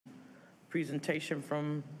Presentation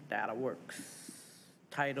from DataWorks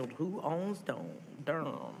titled Who Owns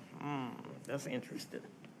Durham? That's interesting.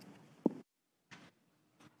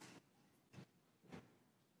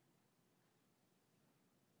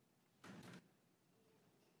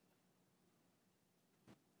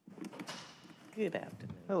 Good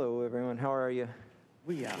afternoon. Hello, everyone. How are you?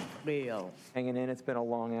 We are well. Hanging in. It's been a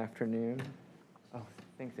long afternoon. Oh,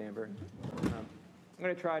 thanks, Amber. I'm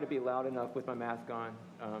going to try to be loud enough with my mask on.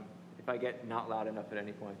 If I get not loud enough at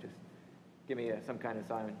any point, just give me some kind of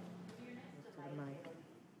sign.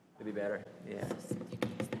 It'd be better. Yeah.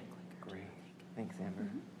 Great. Thanks, Amber.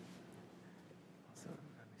 So let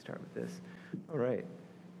me start with this. All right.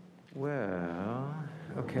 Well,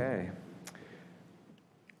 okay.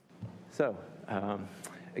 So,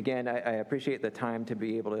 again, I appreciate the time to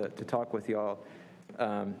be able to talk with y'all.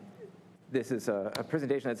 This is a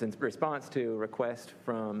presentation that's in response to a request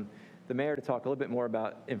from the mayor to talk a little bit more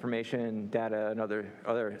about information, data, and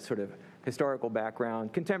other sort of historical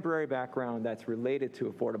background, contemporary background that's related to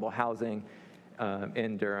affordable housing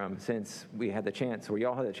in Durham, since we had the chance, or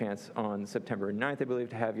y'all had the chance on September 9th, I believe,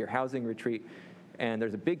 to have your housing retreat. And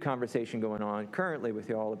there's a big conversation going on currently with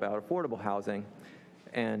y'all about affordable housing.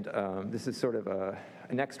 And this is sort of a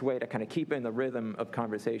next way to kind of keep in the rhythm of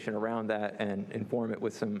conversation around that and inform it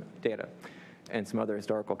with some data and some other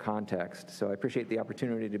historical context. So I appreciate the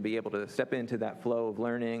opportunity to be able to step into that flow of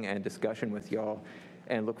learning and discussion with y'all,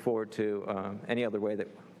 and look forward to any other way that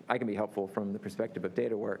I can be helpful from the perspective of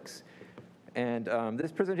DataWorks. And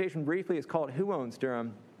this presentation briefly is called Who Owns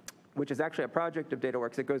Durham?, which is actually a project of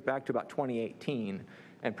DataWorks that goes back to about 2018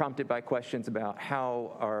 and prompted by questions about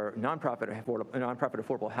how our nonprofit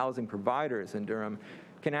affordable housing providers in Durham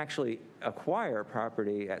can actually acquire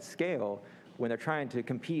property at scale when they're trying to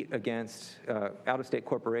compete against out-of-state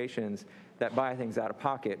corporations that buy things out of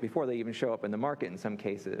pocket before they even show up in the market in some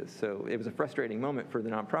cases. So it was a frustrating moment for the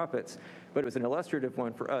nonprofits, but it was an illustrative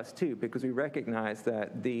one for us too, because we recognized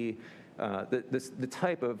that the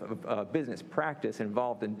type of business practice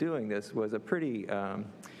involved in doing this was a pretty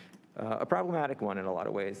a problematic one in a lot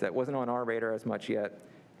of ways that wasn't on our radar as much yet.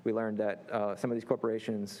 We learned that some of these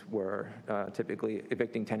corporations were typically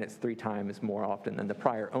evicting tenants 3 times more often than the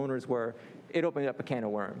prior owners were. It opened up a can of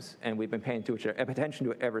worms, and we've been paying attention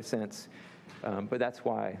to it ever since. But that's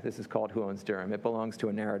why this is called Who Owns Durham? It belongs to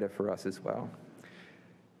a narrative for us as well.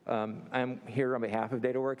 I'm here on behalf of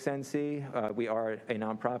DataWorks NC. We are a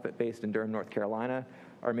nonprofit based in Durham, North Carolina.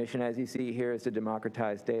 Our mission, as you see here, is to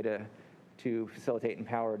democratize data to facilitate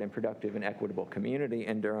empowered and productive and equitable community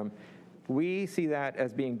in Durham. We see that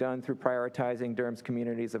as being done through prioritizing Durham's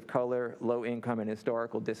communities of color, low income, and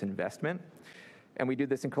historical disinvestment. And we do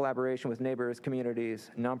this in collaboration with neighbors, communities,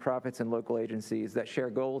 nonprofits, and local agencies that share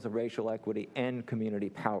goals of racial equity and community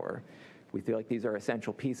power. We feel like these are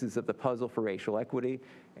essential pieces of the puzzle for racial equity,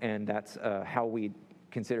 and that's how we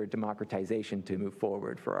consider democratization to move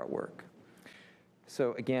forward for our work.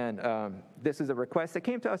 So again, this is a request that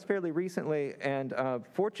came to us fairly recently, and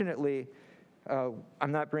fortunately,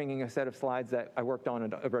 I'm not bringing a set of slides that I worked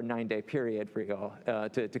on over a 9-day period for y'all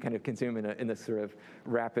to kind of consume in this sort of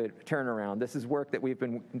rapid turnaround. This is work that we've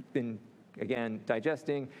been again,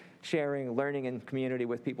 digesting, sharing, learning in community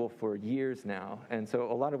with people for years now. And so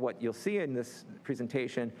a lot of what you'll see in this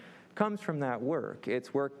presentation comes from that work.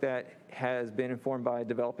 It's work that has been informed by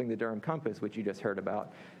developing the Durham Compass, which you just heard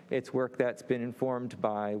about. It's work that's been informed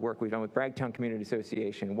by work we've done with Bragtown Community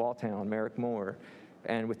Association, Walltown, Merrick Moore,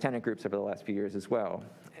 and with tenant groups over the last few years as well,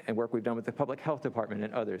 and work we've done with the Public Health Department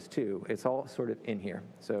and others too. It's all sort of in here.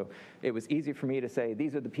 So it was easy for me to say,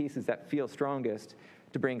 these are the pieces that feel strongest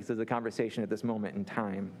to bring to the conversation at this moment in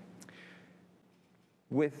time.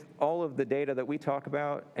 With all of the data that we talk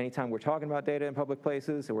about, anytime we're talking about data in public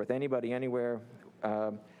places or with anybody anywhere,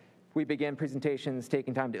 we begin presentations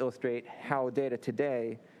taking time to illustrate how data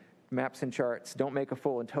today, maps and charts, don't make a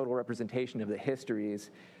full and total representation of the histories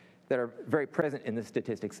that are very present in the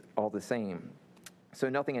statistics all the same. So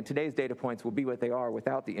nothing in today's data points will be what they are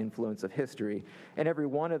without the influence of history. And every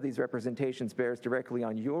one of these representations bears directly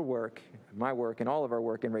on your work, my work, and all of our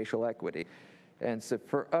work in racial equity. And so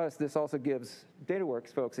for us, this also gives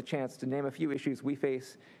DataWorks folks a chance to name a few issues we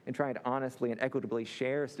face in trying to honestly and equitably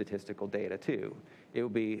share statistical data too. It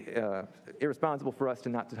would be irresponsible for us to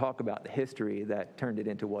not to talk about the history that turned it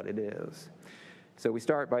into what it is. So we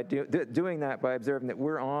start by doing that by observing that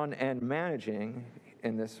we're on and managing,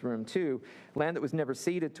 in this room too, land that was never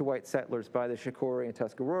ceded to white settlers by the Shakori and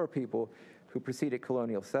Tuscarora people who preceded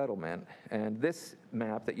colonial settlement. And this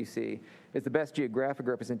map that you see is the best geographic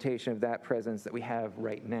representation of that presence that we have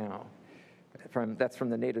right now. That's from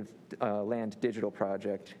the Native Land Digital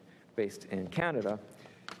Project based in Canada.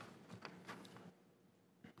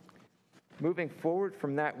 Moving forward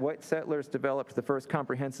from that, white settlers developed the first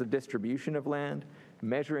comprehensive distribution of land,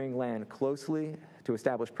 measuring land closely to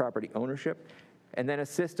establish property ownership, and then a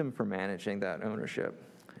system for managing that ownership.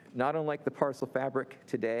 Not unlike the parcel fabric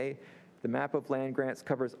today, the map of land grants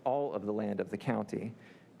covers all of the land of the county.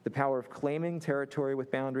 The power of claiming territory with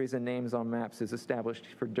boundaries and names on maps is established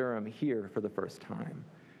for Durham here for the first time.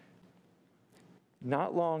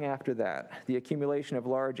 Not long after that, the accumulation of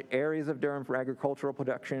large areas of Durham for agricultural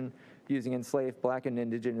production using enslaved Black and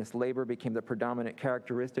Indigenous labor became the predominant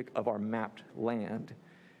characteristic of our mapped land.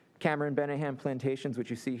 Cameron Benningham plantations,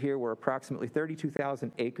 which you see here, were approximately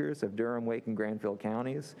 32,000 acres of Durham, Wake, and Granville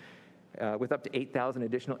counties, with up to 8,000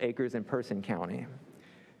 additional acres in Person County.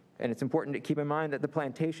 And it's important to keep in mind that the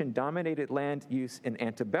plantation dominated land use in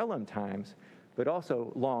antebellum times, but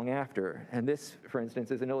also long after. And this, for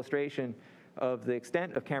instance, is an illustration of the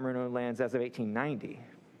extent of Cameron-owned lands as of 1890.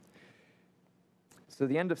 So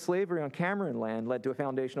the end of slavery on Cameron land led to a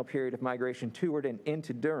foundational period of migration toward and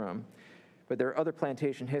into Durham. But there are other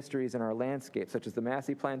plantation histories in our landscape, such as the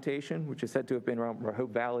Massey Plantation, which is said to have been where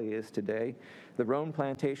Hope Valley is today, the Roan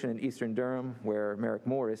Plantation in eastern Durham, where Merrick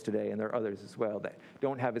Moore is today, and there are others as well that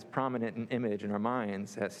don't have as prominent an image in our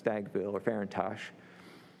minds as Stagville or Farintosh.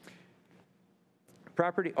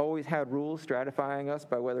 Property always had rules stratifying us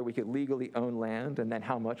by whether we could legally own land and then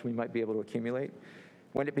how much we might be able to accumulate.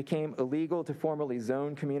 When it became illegal to formally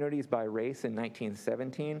zone communities by race in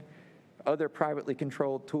 1917, other privately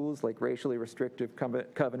controlled tools like racially restrictive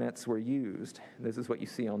covenants were used. This is what you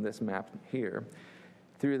see on this map here.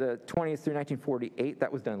 Through the 20s through 1948,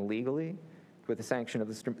 that was done legally with the sanction of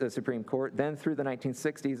the Supreme Court. Then through the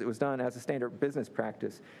 1960s, it was done as a standard business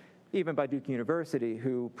practice, even by Duke University,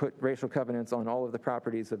 who put racial covenants on all of the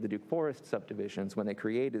properties of the Duke Forest subdivisions when they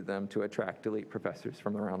created them to attract elite professors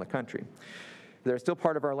from around the country. They're still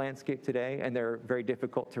part of our landscape today, and they're very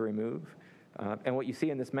difficult to remove. And what you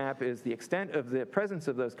see in this map is the extent of the presence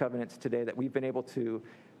of those covenants today that we've been able to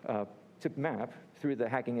map through the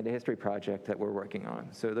Hacking into History project that we're working on.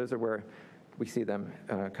 So those are where we see them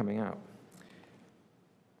coming out.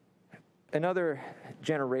 Another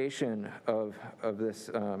generation of this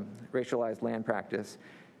racialized land practice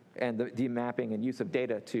and the demapping and use of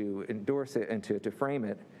data to endorse it and to frame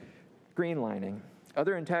it, greenlining.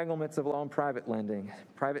 Other entanglements of law and private lending,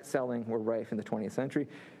 private selling were rife in the 20th century.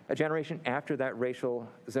 A generation after that racial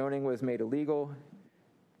zoning was made illegal,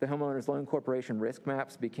 the Homeowners Loan Corporation risk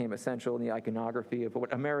maps became essential in the iconography of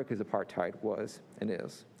what America's apartheid was and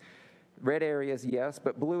is. Red areas, yes,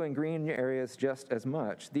 but blue and green areas just as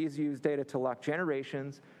much. These use data to lock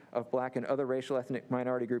generations of Black and other racial ethnic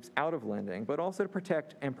minority groups out of lending, but also to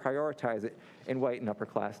protect and prioritize it in white and upper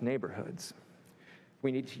class neighborhoods.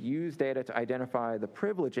 We need to use data to identify the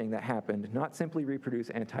privileging that happened, not simply reproduce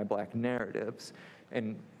anti-Black narratives.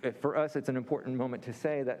 And for us, it's an important moment to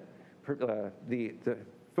say that the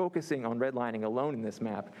focusing on redlining alone in this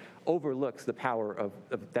map overlooks the power of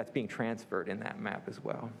that's being transferred in that map as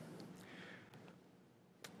well.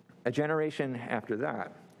 A generation after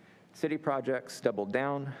that, city projects doubled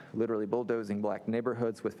down, literally bulldozing Black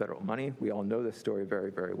neighborhoods with federal money. We all know this story very,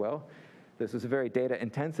 very well. This was a very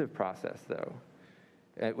data-intensive process, though,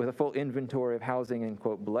 with a full inventory of housing in,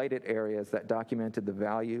 quote, blighted areas that documented the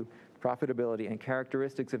value, profitability, and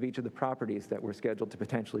characteristics of each of the properties that were scheduled to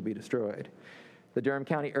potentially be destroyed. The Durham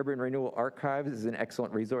County Urban Renewal Archives is an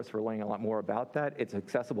excellent resource for learning a lot more about that. It's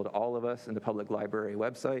accessible to all of us in the public library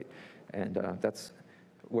website, and that's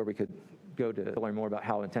where we could go to learn more about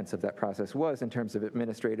how intensive that process was in terms of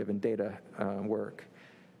administrative and data work.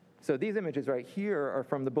 So these images right here are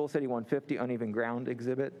from the Bull City 150 Uneven Ground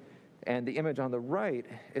exhibit. And the image on the right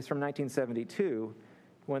is from 1972,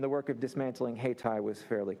 when the work of dismantling Hayti was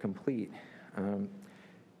fairly complete.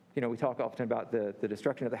 We talk often about the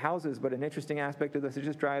destruction of the houses, but an interesting aspect of this, it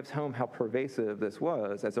just drives home how pervasive this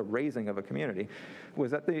was as a raising of a community, was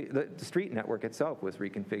that the street network itself was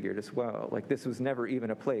reconfigured as well. Like, this was never even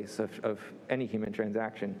a place of any human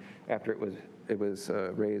transaction after it was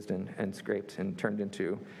raised and scraped and turned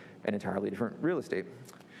into an entirely different real estate.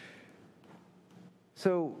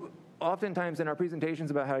 So oftentimes in our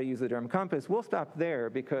presentations about how to use the Durham Compass, we'll stop there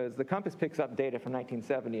because the compass picks up data from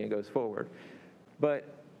 1970 and goes forward.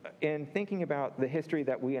 But in thinking about the history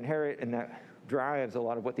that we inherit and that drives a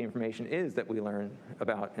lot of what the information is that we learn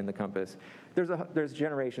about in the compass, there's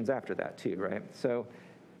generations after that too, right? So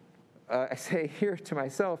I say here to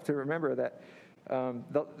myself to remember that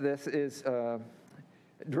this is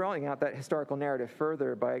drawing out that historical narrative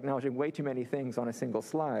further by acknowledging way too many things on a single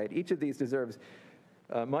slide. Each of these deserves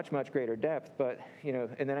much, much greater depth. But, you know,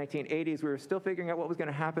 in the 1980s, we were still figuring out what was going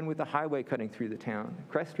to happen with the highway cutting through the town.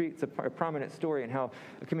 Crest Street's a prominent story in how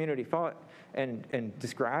a community fought and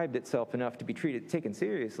described itself enough to be taken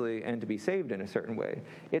seriously and to be saved in a certain way.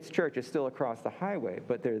 Its church is still across the highway,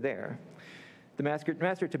 but they're there. The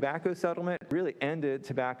Master Tobacco Settlement really ended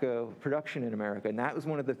tobacco production in America, and that was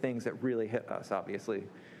one of the things that really hit us, obviously.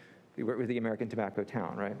 We were the American tobacco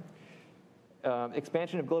town, right?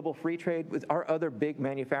 Expansion of global free trade, our other big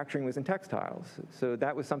manufacturing was in textiles. So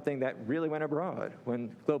that was something that really went abroad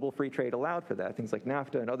when global free trade allowed for that. Things like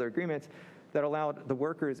NAFTA and other agreements that allowed the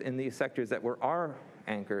workers in these sectors that were our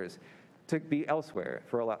anchors to be elsewhere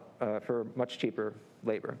for much cheaper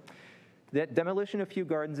labor. The demolition of Kew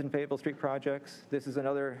Gardens and Fayetteville Street projects, this is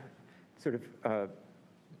another sort of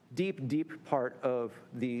deep, deep part of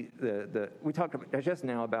we talked just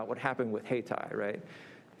now about what happened with Hayti, right?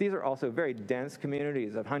 These are also very dense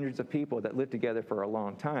communities of hundreds of people that lived together for a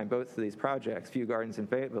long time, both of these projects, Kew Gardens and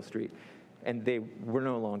Fayetteville Street, and they were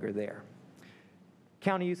no longer there.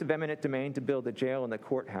 County use of eminent domain to build the jail and the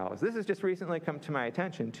courthouse. This has just recently come to my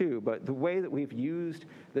attention too, but the way that we've used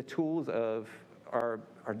the tools of our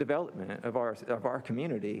development of our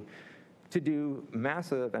community to do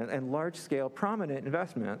massive and large-scale prominent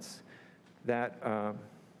investments that are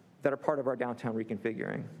part of our downtown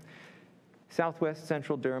reconfiguring. Southwest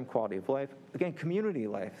Central Durham quality of life. Again, community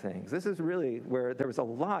life things. This is really where there was a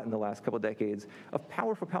lot in the last couple of decades of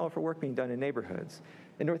powerful, powerful work being done in neighborhoods.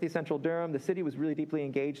 In Northeast Central Durham, the city was really deeply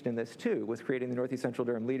engaged in this too, with creating the Northeast Central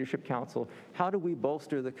Durham Leadership Council. How do we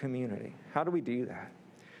bolster the community? How do we do that?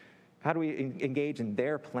 How do we engage in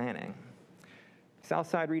their planning?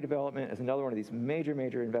 Southside redevelopment is another one of these major,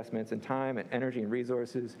 major investments in time and energy and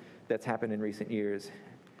resources that's happened in recent years.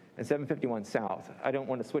 And 751 South. I don't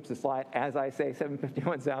want to switch the slide as I say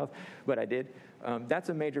 751 South, but I did. That's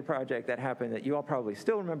a major project that happened that you all probably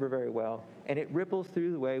still remember very well, and it ripples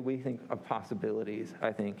through the way we think of possibilities,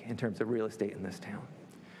 I think, in terms of real estate in this town.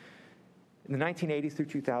 In the 1980s through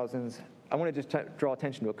 2000s, I want to just draw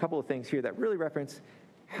attention to a couple of things here that really reference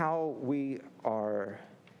how we are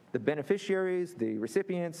the beneficiaries, the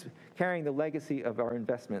recipients, carrying the legacy of our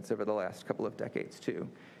investments over the last couple of decades, too.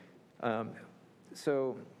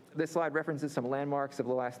 So this slide references some landmarks of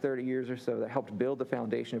the last 30 years or so that helped build the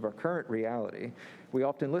foundation of our current reality. We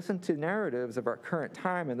often listen to narratives of our current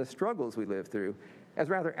time and the struggles we live through as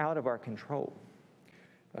rather out of our control.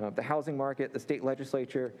 The housing market, the state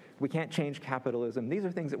legislature, we can't change capitalism. These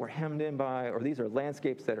are things that we're hemmed in by, or these are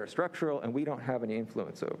landscapes that are structural and we don't have any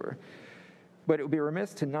influence over. But it would be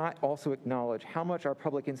remiss to not also acknowledge how much our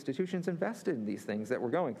public institutions invested in these things that we're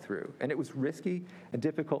going through. And it was risky and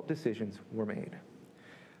difficult decisions were made.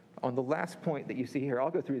 On the last point that you see here,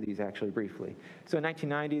 I'll go through these actually briefly. So in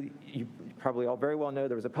 1990, you probably all very well know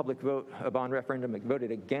there was a public vote, a bond referendum that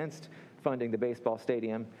voted against funding the baseball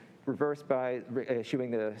stadium, reversed by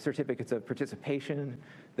issuing the certificates of participation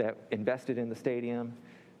that invested in the stadium,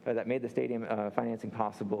 that made the stadium financing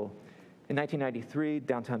possible. In 1993,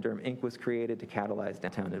 Downtown Durham, Inc. was created to catalyze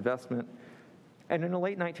downtown investment. And in the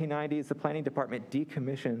late 1990s, the planning department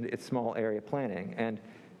decommissioned its small area planning. And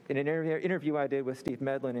in an interview I did with Steve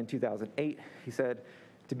Medlin in 2008, he said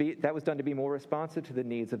that was done to be more responsive to the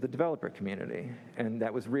needs of the developer community. And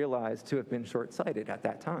that was realized to have been short-sighted at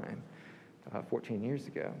that time, 14 years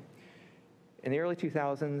ago. In the early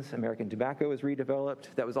 2000s, American Tobacco was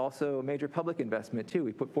redeveloped. That was also a major public investment, too.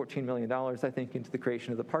 We put $14 million, I think, into the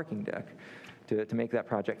creation of the parking deck to make that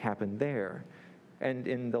project happen there. And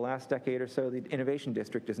in the last decade or so, the Innovation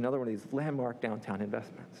District is another one of these landmark downtown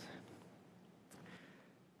investments.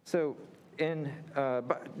 So by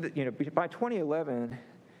 2011,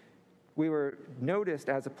 we were noticed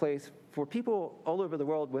as a place for people all over the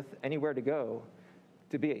world with anywhere to go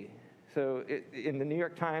to be. So in the New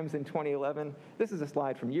York Times in 2011, this is a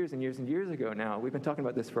slide from years and years and years ago now. We've been talking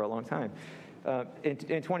about this for a long time. In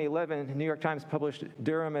 2011, the New York Times published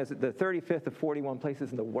Durham as the 35th of 41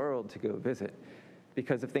 places in the world to go visit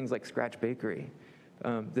because of things like Scratch Bakery.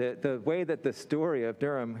 The way that the story of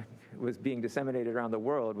Durham was being disseminated around the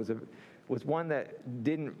world was one that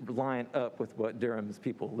didn't line up with what Durham's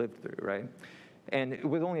people lived through, right? And it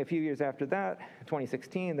was only a few years after that,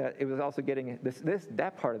 2016, that it was also getting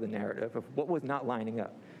that part of the narrative of what was not lining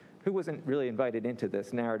up. Who wasn't really invited into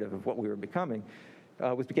this narrative of what we were becoming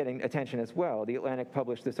was getting attention as well. The Atlantic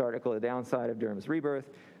published this article, The Downside of Durham's Rebirth.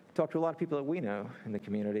 Talked to a lot of people that we know in the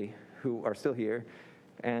community who are still here.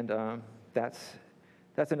 And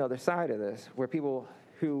that's another side of this, where people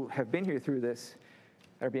who have been here through this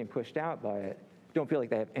are being pushed out by it, don't feel like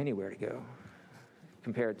they have anywhere to go,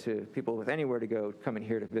 compared to people with anywhere to go coming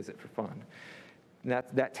here to visit for fun. And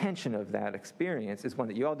that tension of that experience is one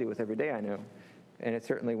that you all deal with every day, I know. And it's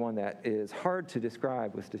certainly one that is hard to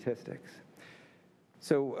describe with statistics.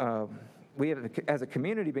 So we have, as a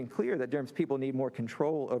community, been clear that Durham's people need more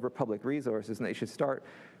control over public resources, and they should start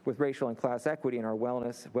with racial and class equity in our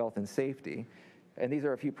wellness, wealth, and safety. And these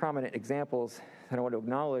are a few prominent examples that I want to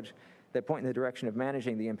acknowledge that point in the direction of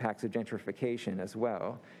managing the impacts of gentrification as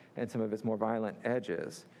well, and some of its more violent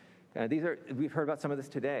edges. We've heard about some of this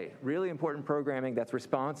today. Really important programming that's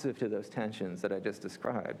responsive to those tensions that I just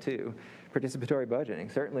described, too. Participatory budgeting,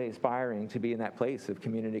 certainly aspiring to be in that place of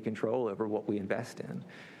community control over what we invest in.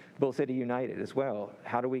 Bull City United as well.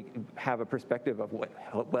 How do we have a perspective of what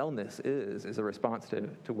wellness is a response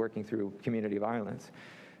to working through community violence?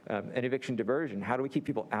 And eviction diversion, how do we keep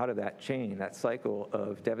people out of that chain, that cycle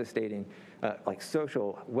of devastating, like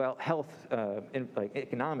social, health,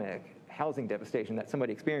 economic, housing devastation that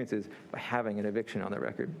somebody experiences by having an eviction on their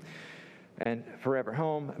record. And forever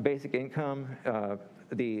home, basic income,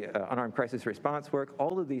 the unarmed crisis response work,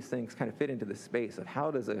 all of these things kind of fit into the space of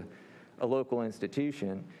how does a local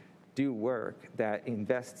institution do work that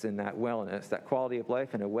invests in that wellness, that quality of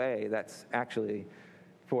life in a way that's actually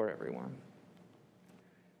for everyone.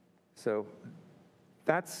 So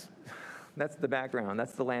that's the background,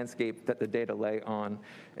 that's the landscape that the data lay on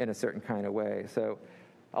in a certain kind of way. So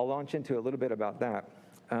I'll launch into a little bit about that.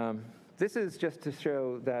 This is just to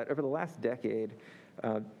show that over the last decade,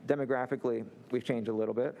 demographically, we've changed a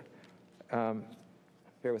little bit.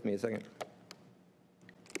 Bear with me a second.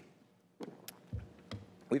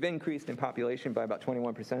 We've increased in population by about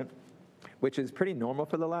 21%, which is pretty normal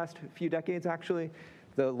for the last few decades, actually.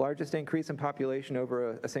 The largest increase in population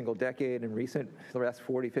over a single decade in the last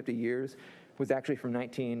 40, 50 years was actually from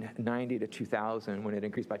 1990 to 2000, when it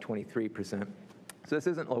increased by 23%. So this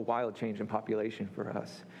isn't a wild change in population for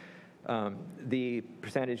us. The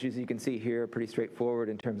percentages you can see here are pretty straightforward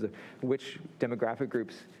in terms of which demographic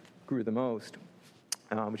groups grew the most.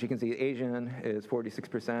 Which you can see Asian is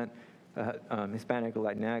 46%, Hispanic,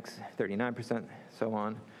 Latinx, 39%, so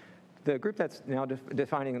on. The group that's now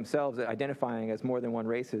defining themselves, identifying as more than one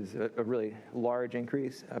race, is a really large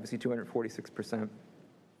increase, obviously 246%.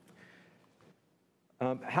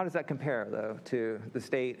 How does that compare, though, to the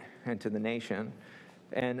state and to the nation?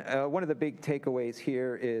 And one of the big takeaways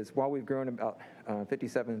here is while we've grown about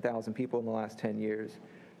 57,000 people in the last 10 years,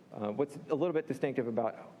 what's a little bit distinctive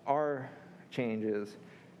about our changes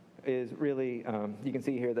is really, you can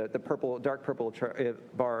see here that the dark purple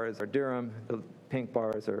bars are Durham, the pink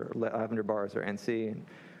bars or lavender bars are NC, and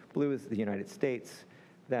blue is the United States.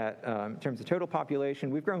 That in terms of total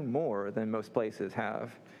population, we've grown more than most places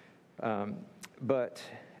have. But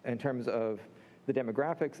in terms of the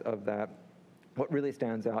demographics of that, what really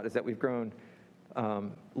stands out is that we've grown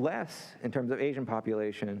less in terms of Asian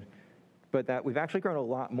population, but that we've actually grown a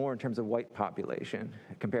lot more in terms of white population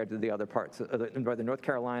compared to the other parts, whether North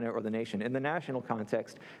Carolina or the nation. In the national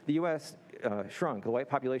context, the U.S. Shrunk. The white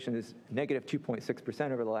population is negative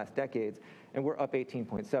 2.6% over the last decades, and we're up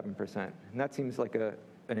 18.7%. And that seems like an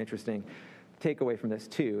interesting takeaway from this,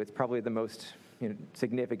 too. It's probably the most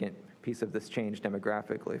significant piece of this change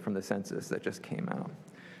demographically from the census that just came out.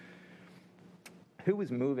 Who was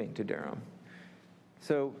moving to Durham?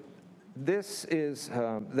 So this is,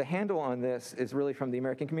 the handle on this is really from the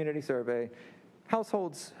American Community Survey.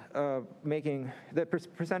 Households making the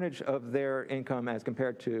percentage of their income as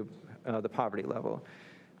compared to the poverty level,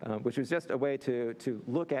 which was just a way to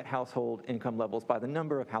look at household income levels by the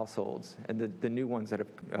number of households and the new ones that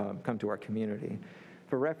have come to our community.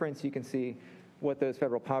 For reference, you can see what those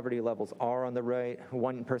federal poverty levels are on the right.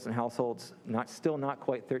 One-person households, still not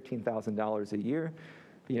quite $13,000 a year.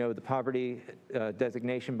 The poverty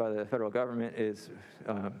designation by the federal government is,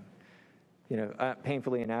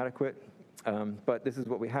 painfully inadequate. But this is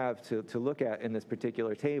what we have to look at in this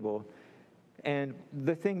particular table. And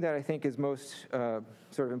the thing that I think is most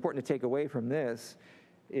sort of important to take away from this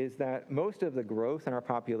is that most of the growth in our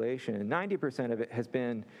population, 90% of it has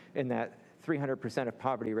been in that 300% of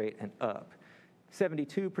poverty rate and up.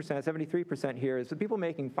 72%, 73% here is the people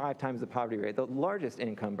making 5 times the poverty rate, the largest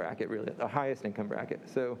income bracket, really, the highest income bracket.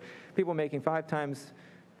 So people making 5 times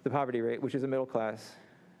the poverty rate, which is a middle class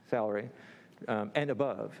salary, and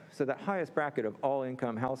above. So that highest bracket of all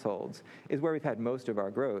income households is where we've had most of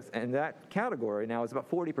our growth. And that category now is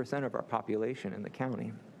about 40% of our population in the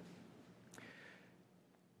county.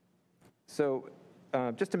 So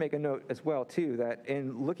just to make a note as well, too, that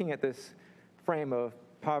in looking at this frame of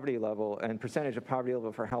poverty level and percentage of poverty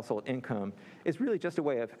level for household income is really just a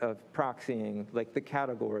way of proxying like the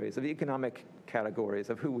categories, of the economic categories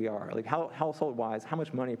of who we are. Like household-wise, how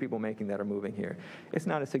much money are people making that are moving here? It's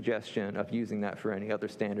not a suggestion of using that for any other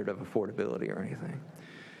standard of affordability or anything.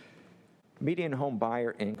 Median home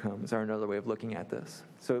buyer incomes are another way of looking at this.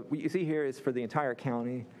 So what you see here is for the entire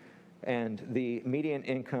county, and the median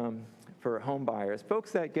income for home buyers,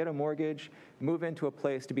 folks that get a mortgage, move into a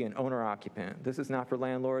place to be an owner-occupant. This is not for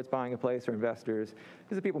landlords buying a place or investors.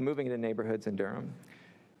 These are people moving into neighborhoods in Durham.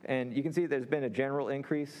 And you can see there's been a general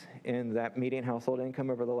increase in that median household income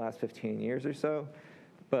over the last 15 years or so.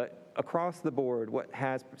 But across the board, what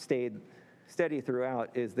has stayed steady throughout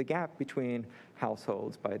is the gap between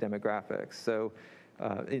households by demographics. So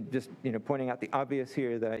just pointing out the obvious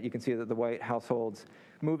here, that you can see that the white households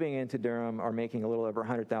moving into Durham are making a little over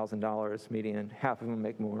 $100,000 median. Half of them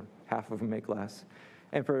make more, half of them make less.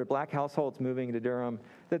 And for black households moving into Durham,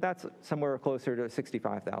 that's somewhere closer to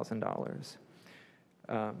 $65,000.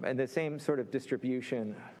 And the same sort of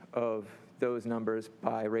distribution of those numbers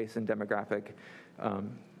by race and demographic,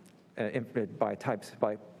 by types,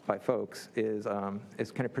 by folks, is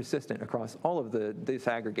kind of persistent across all of the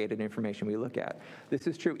disaggregated information we look at. This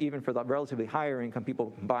is true even for the relatively higher income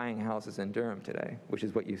people buying houses in Durham today, which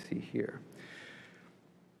is what you see here.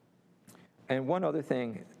 And one other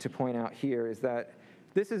thing to point out here is that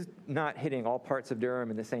this is not hitting all parts of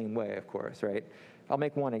Durham in the same way, of course, right? I'll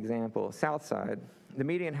make one example. Southside, the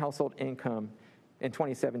median household income in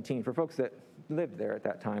 2017 for folks that lived there at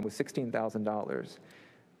that time was $16,000.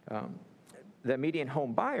 The median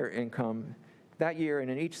home buyer income that year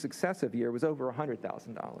and in each successive year was over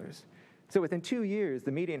 $100,000. So within 2 years,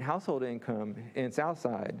 the median household income in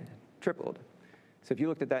Southside tripled. So if you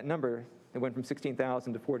looked at that number, it went from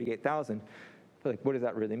 $16,000 to $48,000. Like, what does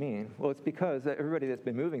that really mean? Well, it's because everybody that's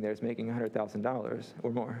been moving there is making $100,000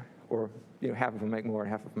 or more, or half of them make more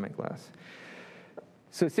and half of them make less.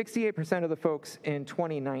 So 68% of the folks in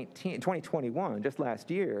 2021, just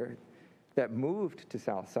last year, that moved to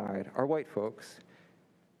Southside are white folks.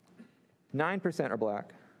 9% are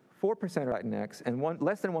black, 4% are Latinx, and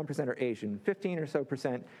less than 1% are Asian. 15 or so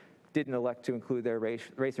percent didn't elect to include their race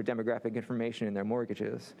or demographic information in their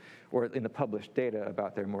mortgages or in the published data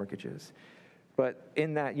about their mortgages. But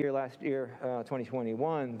in that year, last year,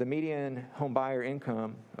 2021, the median home buyer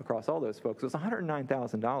income across all those folks was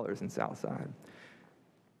 $109,000 in Southside.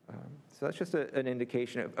 So that's just an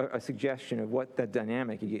indication, a suggestion of what that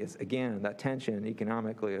dynamic is. Again, that tension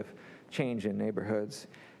economically of change in neighborhoods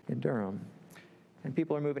in Durham. And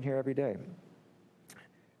people are moving here every day.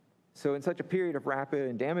 So in such a period of rapid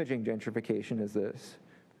and damaging gentrification as this,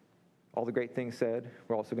 all the great things said,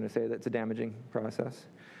 we're also going to say that it's a damaging process.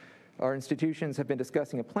 Our institutions have been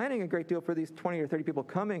discussing and planning a great deal for these 20 or 30 people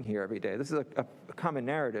coming here every day. This is a common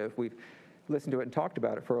narrative. We've listened to it and talked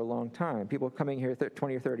about it for a long time. People coming here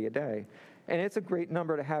 20 or 30 a day. And it's a great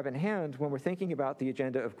number to have in hand when we're thinking about the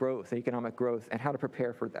agenda of growth, economic growth, and how to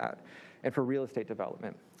prepare for that, and for real estate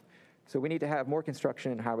development. So we need to have more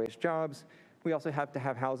construction and high-wage jobs. We also have to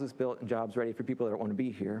have houses built and jobs ready for people that want to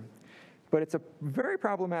be here. But it's a very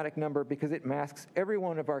problematic number because it masks every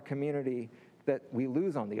one of our community that we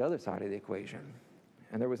lose on the other side of the equation.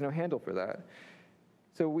 And there was no handle for that.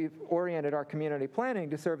 So we've oriented our community planning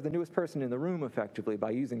to serve the newest person in the room effectively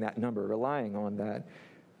by using that number, relying on that,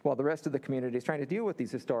 while the rest of the community is trying to deal with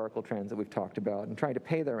these historical trends that we've talked about and trying to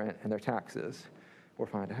pay their rent and their taxes or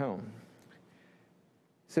find a home.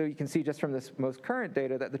 So you can see just from this most current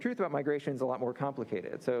data that the truth about migration is a lot more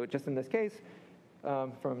complicated. So just in this case,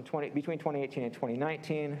 between 2018 and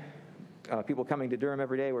 2019, people coming to Durham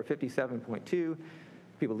every day were 57.2,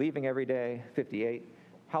 people leaving every day, 58.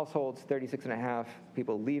 Households, 36.5,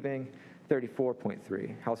 people leaving,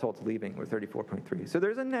 34.3. Households leaving were 34.3. So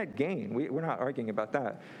there's a net gain. We're not arguing about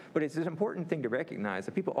that. But it's an important thing to recognize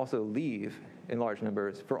that people also leave in large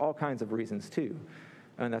numbers for all kinds of reasons too.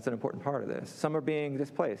 And that's an important part of this. Some are being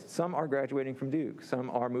displaced. Some are graduating from Duke. Some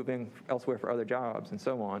are moving elsewhere for other jobs and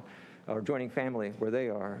so on, or joining family where they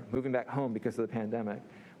are, moving back home because of the pandemic.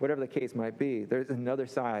 Whatever the case might be, there's another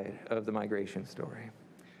side of the migration story.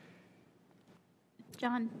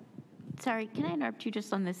 John, sorry, can I interrupt you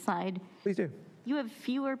just on this slide? Please do. You have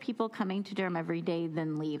fewer people coming to Durham every day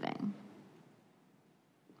than leaving.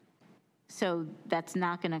 So that's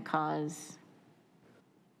not going to cause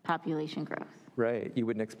population growth. Right, you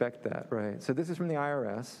wouldn't expect that, right. So this is from the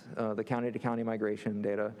IRS, the county-to-county migration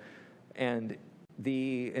data. And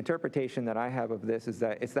the interpretation that I have of this is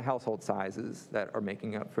that it's the household sizes that are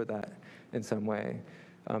making up for that in some way.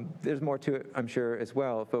 There's more to it, I'm sure, as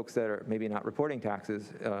well. Folks that are maybe not reporting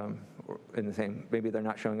taxes or in the same, maybe they're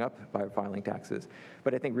not showing up by filing taxes.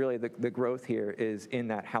 But I think really the growth here is in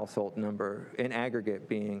that household number, in aggregate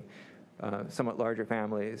being somewhat larger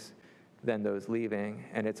families than those leaving.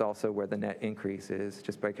 And it's also where the net increase is,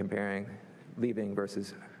 just by comparing leaving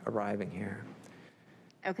versus arriving here.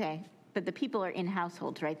 Okay, but the people are in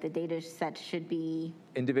households, right? The data set should be,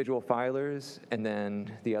 Individual filers, and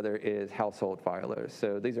then the other is household filers.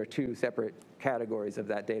 So these are two separate categories of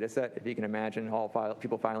that data set. If you can imagine all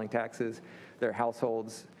people filing taxes, they're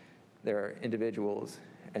households, they're individuals,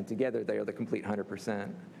 and together they are the complete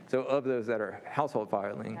 100%. So of those that are household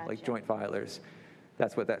filing, like Gotcha. joint filers,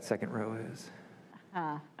 that's what that second row is.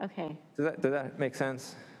 okay. Does that make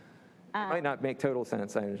sense? It might not make total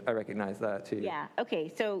sense. I recognize that too. Yeah,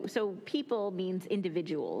 okay, so people means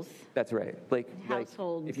individuals. That's right. Like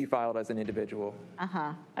Households. if you filed as an individual.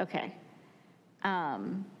 Okay.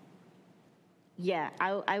 Yeah,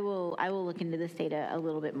 I will look into this data a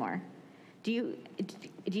little bit more. Do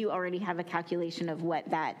you already have a calculation of what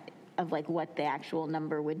the actual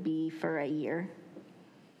number would be for a year?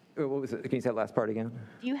 What was it? Can you say that last part again?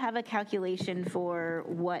 Do you have a calculation for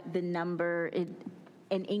what the number,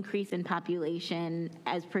 an increase in population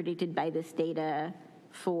as predicted by this data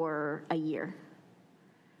for a year?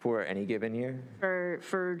 For any given year?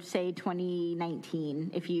 For say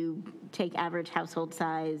 2019, if you take average household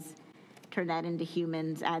size, turn that into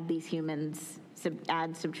humans, add these humans,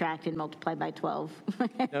 add, subtract, and multiply by 12.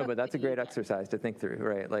 No, but that's a great exercise to think through,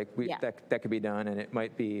 right? Like Yeah. that could be done, and it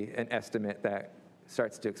might be an estimate that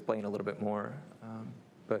starts to explain a little bit more,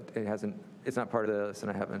 but it's not part of this,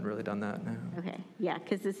 and I haven't really done that now. Okay, yeah,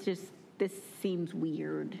 because this seems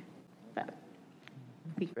weird, but.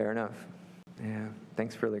 Fair enough. Yeah,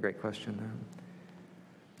 thanks for the great question.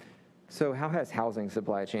 So how has housing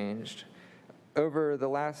supply changed? Over the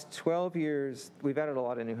last 12 years, we've added a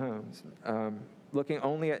lot of new homes. Looking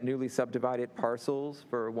only at newly subdivided parcels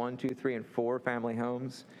for 1, 2, 3, and 4 family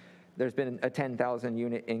homes, there's been a 10,000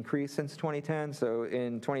 unit increase since 2010. So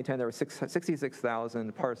in 2010, there were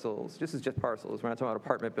 66,000 parcels. This is just parcels. We're not talking about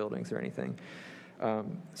apartment buildings or anything.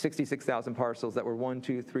 66,000 parcels that were 1,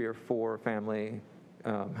 2, 3, or 4 family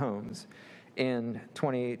homes. In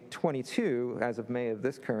 2022, as of May of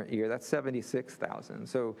this current year, that's 76,000.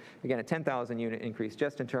 So again, a 10,000 unit increase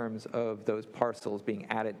just in terms of those parcels being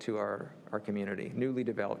added to our community, newly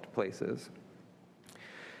developed places.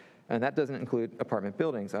 And that doesn't include apartment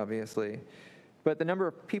buildings, obviously. But the number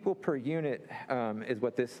of people per unit is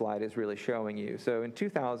what this slide is really showing you. So in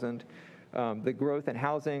 2000, the growth in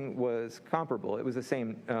housing was comparable. It was the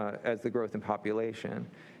same as the growth in population.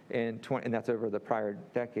 And that's over the prior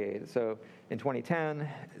decade. So in 2010,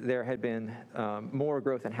 there had been more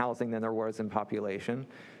growth in housing than there was in population.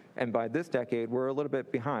 And by this decade, we're a little bit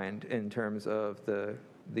behind in terms of the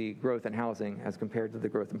growth in housing as compared to the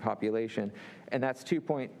growth in population. And that's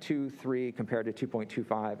 2.23 compared to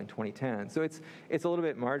 2.25 in 2010. So it's a little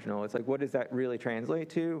bit marginal. It's like, what does that really translate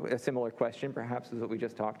to? A similar question, perhaps, is what we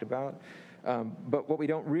just talked about. But what we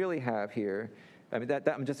don't really have here, I mean, that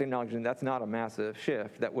I'm just acknowledging that's not a massive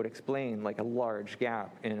shift that would explain like a large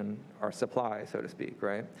gap in our supply, so to speak,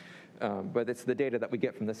 right? But it's the data that we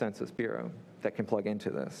get from the Census Bureau that can plug into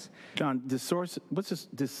this. John, the source, what's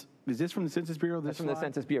this, is this from the Census Bureau? That's from the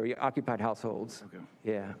Census Bureau, occupied households. Okay.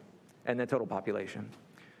 Yeah, and the total population.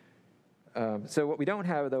 So what we don't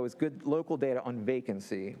have, though, is good local data on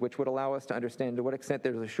vacancy, which would allow us to understand to what extent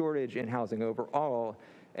there's a shortage in housing overall,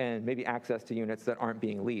 and maybe access to units that aren't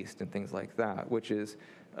being leased and things like that, which is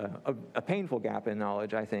a painful gap in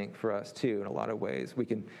knowledge, I think, for us, too, in a lot of ways. We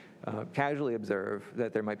can casually observe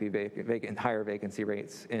that there might be higher vacancy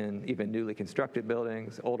rates in even newly constructed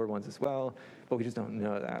buildings, older ones as well, but we just don't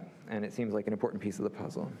know that, and it seems like an important piece of the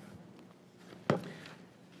puzzle.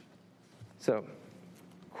 So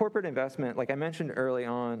corporate investment, like I mentioned early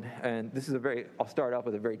on, and this is I'll start off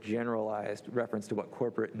with a very generalized reference to what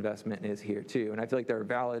corporate investment is here too. And I feel like there are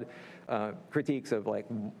valid critiques of like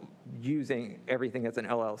using everything that's an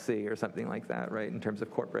LLC or something like that, right, in terms of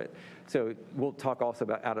corporate. So we'll talk also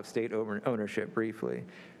about out-of-state ownership briefly.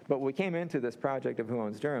 But we came into this project of Who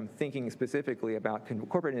Owns Durham thinking specifically about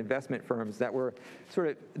corporate investment firms that were sort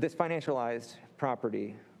of this financialized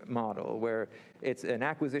property model where it's an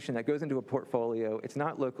acquisition that goes into a portfolio. It's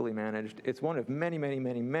not locally managed. It's one of many, many,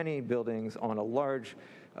 many, many buildings on a large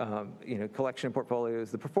collection of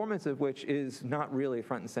portfolios, the performance of which is not really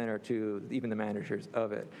front and center to even the managers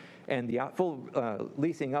of it. And the full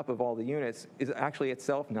leasing up of all the units is actually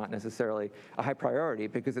itself not necessarily a high priority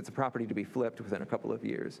because it's a property to be flipped within a couple of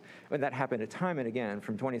years. And that happened time and again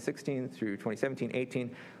from 2016 through 2017,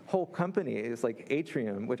 18. Whole companies like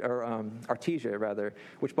Atrium, Artesia rather,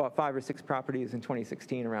 which bought 5 or 6 properties in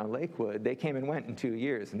 2016 around Lakewood, they came and went in 2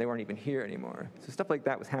 years and they weren't even here anymore. So stuff like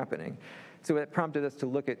that was happening. So it prompted us to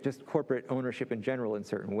look at just corporate ownership in general in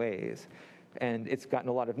certain ways. And it's gotten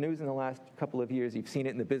a lot of news in the last couple of years. You've seen it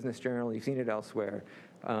in the Business Journal. You've seen it elsewhere.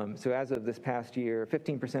 So as of this past year,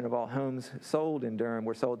 15% of all homes sold in Durham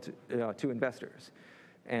were sold to investors.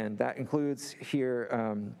 And that includes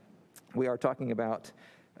here, we are talking about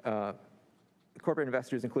corporate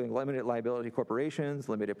investors, including limited liability corporations,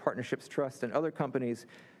 limited partnerships, trusts, and other companies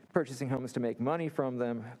purchasing homes to make money from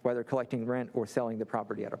them, whether collecting rent or selling the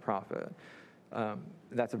property at a profit.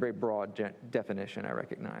 That's a very broad definition, I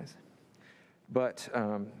recognize. But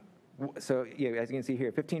so yeah, as you can see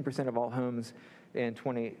here, 15% of all homes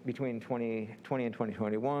between 2020 and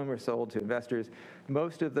 2021 were sold to investors.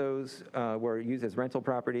 Most of those were used as rental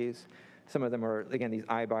properties. Some of them are, again, these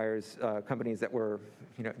iBuyers, companies that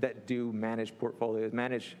that do manage portfolios,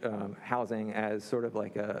 manage housing as sort of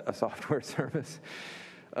like a software service.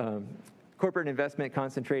 Corporate investment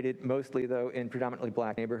concentrated mostly, though, in predominantly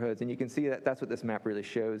black neighborhoods. And you can see that that's what this map really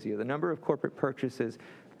shows you, the number of corporate purchases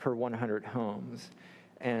per 100 homes.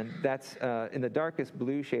 And that's in the darkest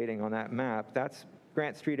blue shading on that map, that's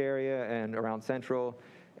Grant Street area and around Central.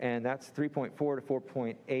 And that's 3.4 to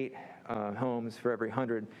 4.8 homes for every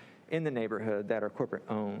 100 in the neighborhood that are corporate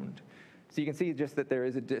owned. So you can see just that there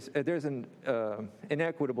is there's an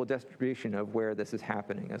inequitable distribution of where this is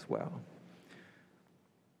happening as well.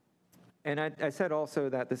 And I said also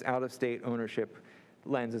that this out-of-state ownership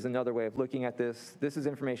lens is another way of looking at this. This is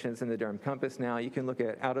information that's in the Durham Compass now. You can look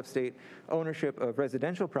at out-of-state ownership of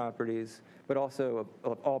residential properties, but also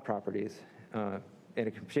of all properties in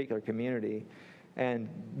a particular community. And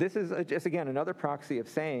this is just, again, another proxy of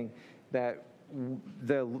saying that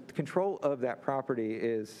the control of that property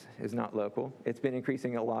is not local. It's been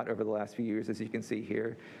increasing a lot over the last few years, as you can see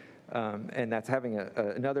here. And that's having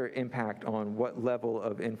another impact on what level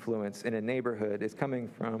of influence in a neighborhood is coming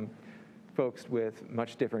from folks with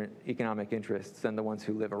much different economic interests than the ones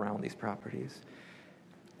who live around these properties.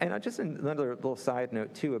 And just another little side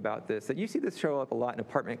note, too, about this, that you see this show up a lot in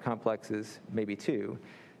apartment complexes, maybe too.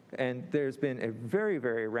 And there's been a very,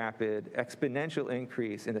 very rapid exponential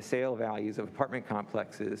increase in the sale values of apartment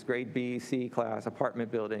complexes, grade B, C class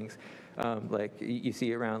apartment buildings, like you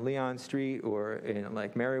see around Leon Street or in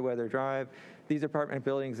like Meriwether Drive. These apartment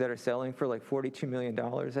buildings that are selling for like $42 million.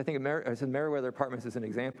 I think Meriwether Apartments is an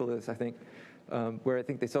example of this, I think, where I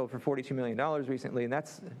think they sold for $42 million recently, and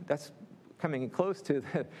that's coming close to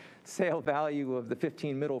the sale value of the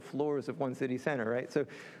 15 middle floors of one city center, right? So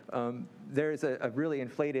there's a really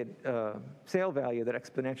inflated sale value that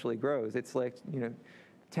exponentially grows. It's like,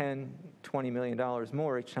 $10, $20 million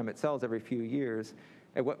more each time it sells every few years.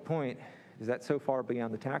 At what point is that so far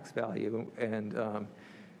beyond the tax value? And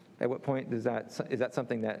at what point is that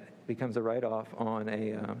something that becomes a write-off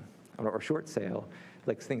on or short sale,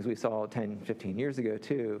 like things we saw 10, 15 years ago,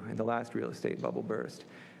 too, in the last real estate bubble burst?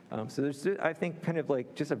 So there's, I think, kind of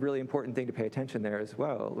like just a really important thing to pay attention there as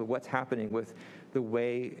well. What's happening with the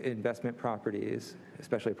way investment properties,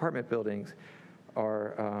 especially apartment buildings,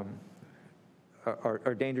 are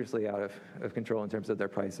dangerously out of control in terms of their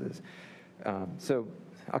prices. So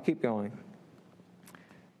I'll keep going.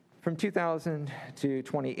 From 2000 to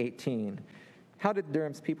 2018, how did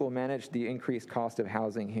Durham's people manage the increased cost of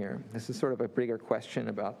housing here? This is sort of a bigger question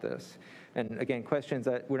about this. And again, questions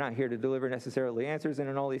that we're not here to deliver necessarily answers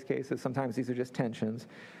in all these cases. Sometimes these are just tensions.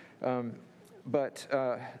 But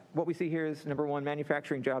what we see here is, number one,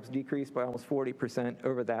 manufacturing jobs decreased by almost 40%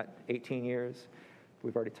 over that 18 years.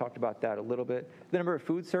 We've already talked about that a little bit. The number of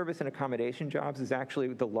food service and accommodation jobs is actually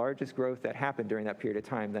the largest growth that happened during that period of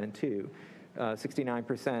time then, too.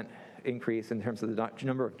 69% increase in terms of the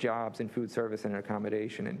number of jobs in food service and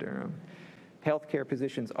accommodation in Durham. Healthcare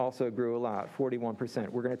positions also grew a lot, 41%.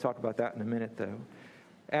 We're going to talk about that in a minute, though.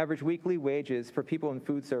 Average weekly wages for people in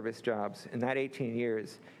food service jobs in that 18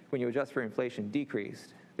 years, when you adjust for inflation,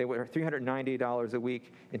 decreased. They were $390 a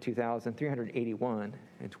week in 2000, $381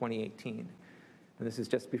 in 2018. And this is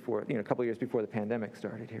just before, a couple years before the pandemic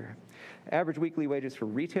started here. Average weekly wages for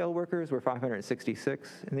retail workers were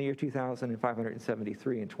 $566 in the year 2000 and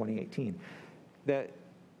 $573 in 2018.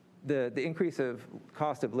 The increase of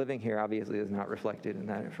cost of living here obviously is not reflected in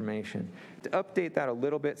that information. To update that a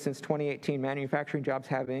little bit, since 2018, manufacturing jobs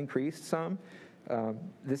have increased some.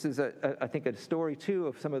 This is, I think, a story, too,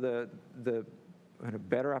 of some of the kind of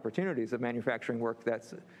better opportunities of manufacturing work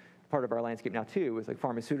that's part of our landscape now, too, with like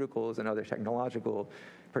pharmaceuticals and other technological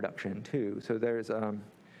production, too. So there's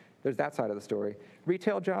that side of the story.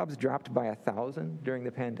 Retail jobs dropped by 1,000 during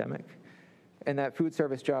the pandemic, and that food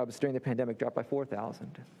service jobs during the pandemic dropped by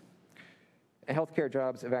 4,000. And healthcare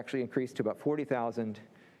jobs have actually increased to about 40,000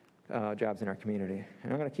 jobs in our community.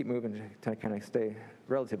 And I'm going to keep moving to kind of stay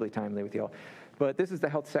relatively timely with y'all. But this is the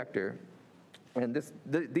health sector. And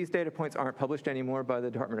these data points aren't published anymore by the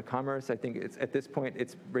Department of Commerce. I think at this point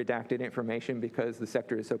it's redacted information because the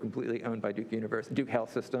sector is so completely owned by Duke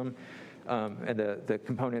Health System, and the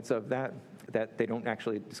components of that they don't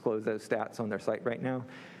actually disclose those stats on their site right now.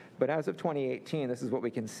 But as of 2018, this is what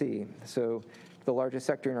we can see. So the largest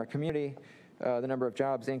sector in our community, the number of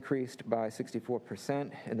jobs increased by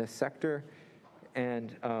 64% in this sector.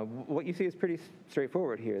 And what you see is pretty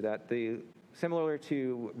straightforward here, that similar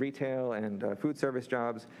to retail and food service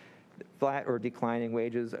jobs, flat or declining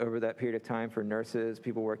wages over that period of time for nurses,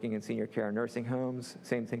 people working in senior care and nursing homes,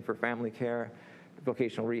 same thing for family care,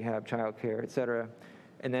 vocational rehab, child care, et cetera.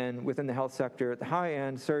 And then within the health sector, at the high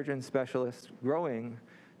end, surgeons, specialists growing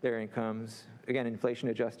their incomes, again, inflation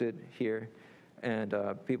adjusted here, and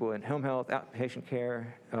people in home health, outpatient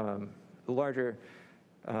care,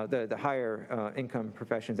 the higher income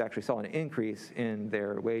professions actually saw an increase in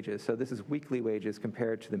their wages. So this is weekly wages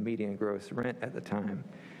compared to the median gross rent at the time.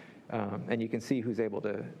 And you can see who's able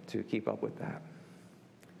to keep up with that.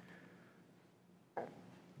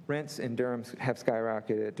 Rents in Durham have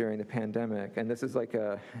skyrocketed during the pandemic. And this is like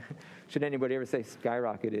should anybody ever say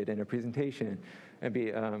skyrocketed in a presentation and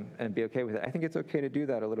be okay with it? I think it's okay to do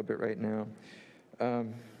that a little bit right now.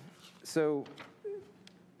 So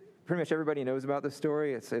pretty much everybody knows about this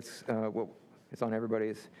story. It's on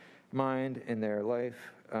everybody's mind in their life.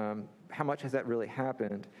 How much has that really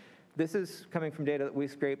happened? This is coming from data that we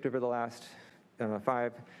scraped over the last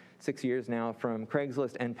 5-6 years now from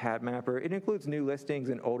Craigslist and PadMapper. It includes new listings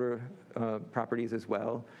and older properties as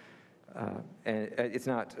well. And it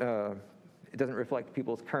doesn't reflect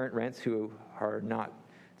people's current rents who are not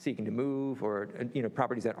seeking to move, or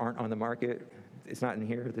properties that aren't on the market. It's not in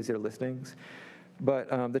here. These are listings. But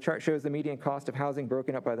the chart shows the median cost of housing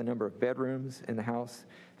broken up by the number of bedrooms in the house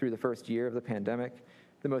through the first year of the pandemic.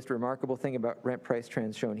 The most remarkable thing about rent price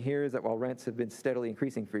trends shown here is that while rents have been steadily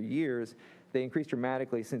increasing for years, they increased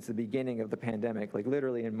dramatically since the beginning of the pandemic, like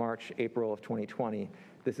literally in March, April of 2020.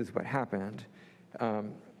 This is what happened.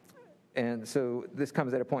 And so this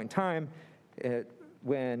comes at a point in time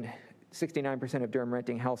when 69% of Durham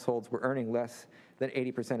renting households were earning less than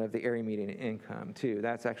 80% of the area median income, too.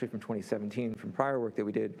 That's actually from 2017, from prior work that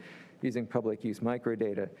we did using public use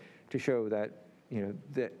microdata to show that,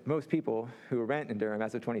 that most people who rent in Durham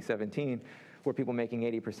as of 2017 were people making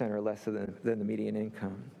 80% or less than the median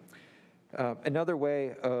income. Another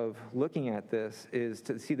way of looking at this is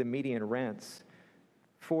to see the median rents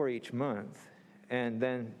for each month. And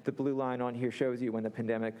then the blue line on here shows you when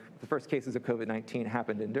the first cases of COVID-19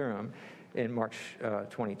 happened in Durham in March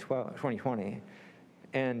 2020.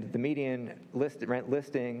 And the median rent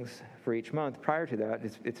listings for each month prior to that,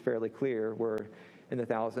 it's fairly clear, were in the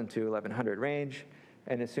 1,000 to 1,100 range.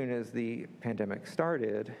 And as soon as the pandemic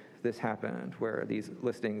started, this happened, where these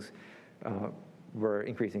listings were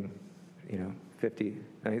increasing,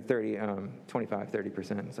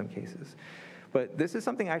 25-30% in some cases. But this is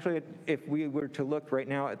something actually, if we were to look right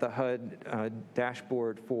now at the HUD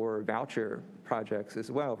dashboard for voucher projects as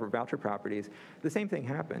well, for voucher properties, the same thing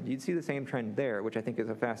happened. You'd see the same trend there, which I think is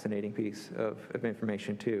a fascinating piece of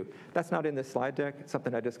information too. That's not in this slide deck. It's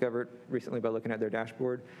something I discovered recently by looking at their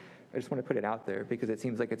dashboard. I just want to put it out there because it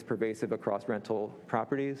seems like it's pervasive across rental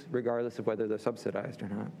properties, regardless of whether they're subsidized or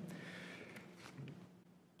not.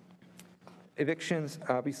 Evictions,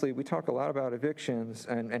 obviously, we talk a lot about evictions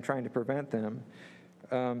and trying to prevent them.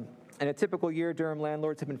 In a typical year, Durham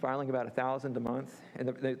landlords have been filing about 1,000 a month in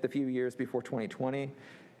the few years before 2020.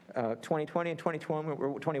 2020 and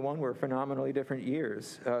 2021 were phenomenally different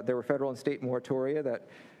years. There were federal and state moratoria that,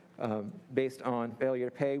 based on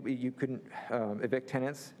failure to pay, you couldn't evict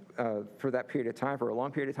tenants for that period of time, for a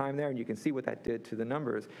long period of time there, and you can see what that did to the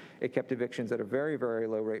numbers. It kept evictions at a very, very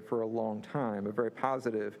low rate for a long time, a very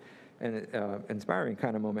positive and inspiring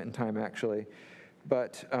kind of moment in time, actually.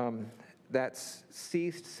 But that's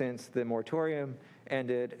ceased since the moratorium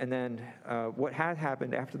ended. And then what had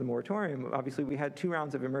happened after the moratorium, obviously we had 2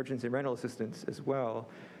 rounds of emergency rental assistance as well,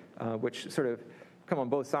 which sort of come on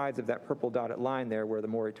both sides of that purple dotted line there where the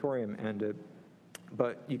moratorium ended.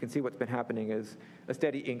 but you can see what's been happening is a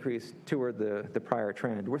steady increase toward the prior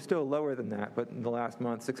trend. We're still lower than that, but in the last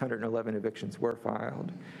month, 611 evictions were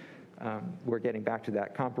filed. We're getting back to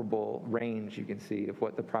that comparable range, you can see, of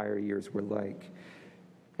what the prior years were like.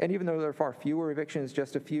 And even though there are far fewer evictions,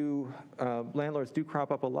 just a few landlords do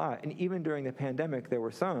crop up a lot. And even during the pandemic, there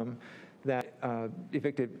were some that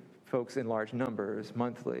evicted folks in large numbers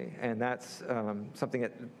monthly. And that's something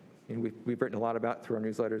that we've written a lot about through our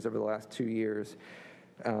newsletters over the last 2 years.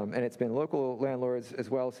 And it's been local landlords as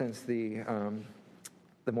well since the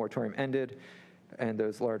moratorium ended, and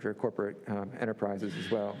those larger corporate enterprises as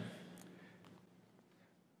well.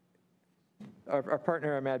 Our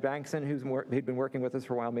partner, Matt Bankson, who'd been working with us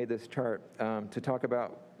for a while, made this chart to talk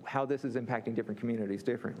about how this is impacting different communities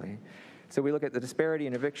differently. So we look at the disparity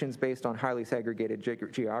in evictions based on highly segregated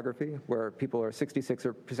geography, where people are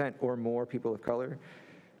 66% or more people of color.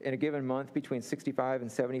 In a given month, between 65 and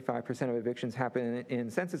 75% of evictions happen in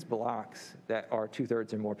census blocks that are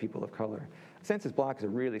 2/3 or more people of color. A census block is a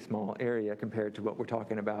really small area compared to what we're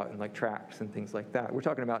talking about in like tracts and things like that. We're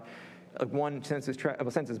talking about one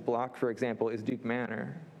census block, for example, is Duke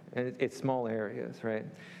Manor, and it's small areas, right?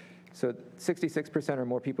 So 66% or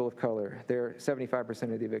more people of color. There are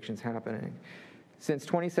 75% of the evictions happening. Since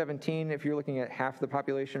 2017, if you're looking at half the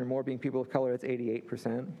population or more being people of color, it's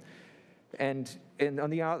 88%. And on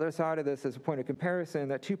the other side of this, as a point of comparison,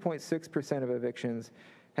 that 2.6% of evictions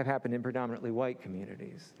have happened in predominantly white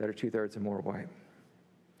communities that are 2/3 or more white.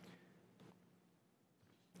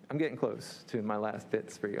 I'm getting close to my last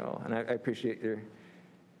bits for y'all, and I appreciate your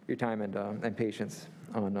time and patience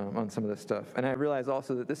on some of this stuff. And I realize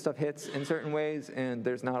also that this stuff hits in certain ways, and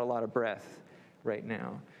there's not a lot of breadth right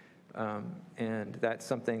now. And that's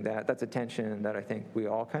something that's a tension that I think we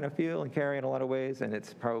all kind of feel and carry in a lot of ways, and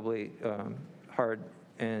it's probably hard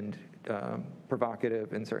and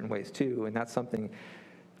provocative in certain ways too, and that's something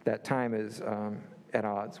that time is at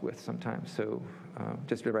odds with sometimes. So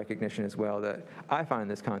just a recognition as well that I find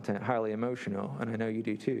this content highly emotional, and I know you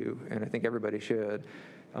do too, and I think everybody should.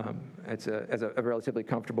 As a relatively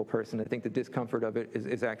comfortable person, I think the discomfort of it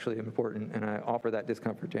is actually important, and I offer that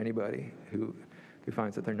discomfort to anybody who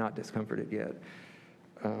finds that they're not discomforted yet.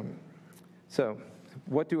 So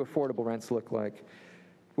what do affordable rents look like?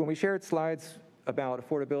 When we shared slides about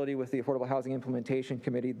affordability with the Affordable Housing Implementation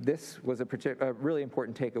Committee, this was a really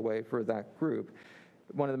important takeaway for that group,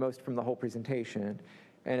 one of the most from the whole presentation.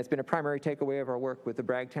 And it's been a primary takeaway of our work with the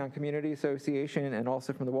Bragtown Community Association and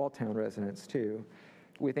also from the Walltown residents too.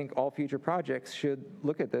 We think all future projects should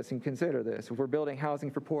look at this and consider this. If we're building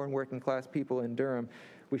housing for poor and working class people in Durham,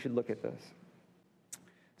 we should look at this.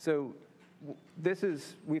 So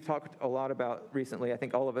we've talked a lot about recently, I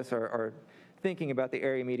think all of us are thinking about the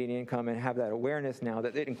area median income and have that awareness now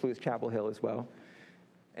that it includes Chapel Hill as well.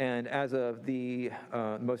 And as of the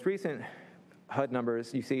most recent HUD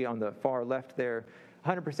numbers, you see on the far left there,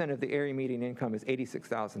 100% of the area median income is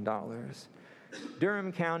 $86,000.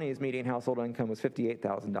 Durham County's median household income was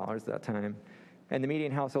 $58,000 at that time, and the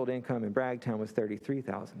median household income in Bragtown was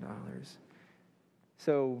 $33,000.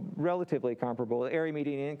 So relatively comparable. The area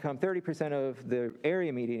median income, 30% of the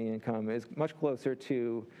area median income is much closer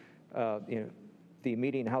to the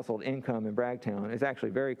median household income in Bragtown. Is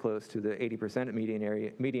actually very close to the 80%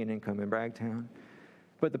 median income in Bragtown.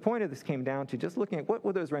 But the point of this came down to just looking at what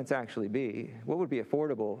would those rents actually be? What would be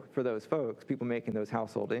affordable for those folks, people making those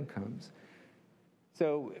household incomes?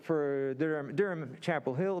 So for Durham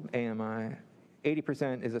Chapel Hill AMI,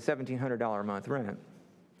 80% is a $1,700 a month rent.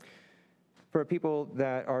 For people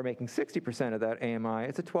that are making 60% of that AMI,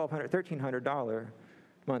 it's a $1,300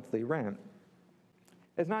 monthly rent.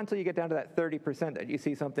 It's not until you get down to that 30% that you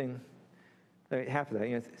see something, half of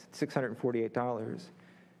that, $648.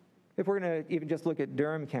 If we're going to even just look at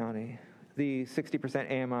Durham County, the 60%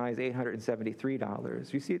 AMI is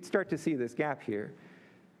 $873. You start to see this gap here.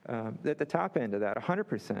 At the top end of that,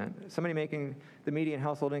 100%, somebody making the median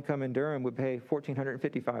household income in Durham would pay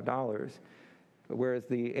 $1,455, whereas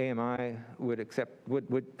the AMI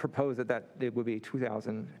would propose that it would be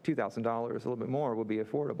 $2,000, a little bit more would be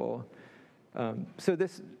affordable. So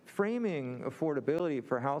this framing affordability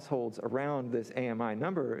for households around this AMI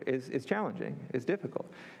number is challenging, is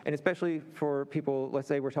difficult. And especially for people, let's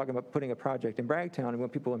say we're talking about putting a project in Bragtown and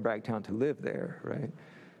want people in Bragtown to live there, right?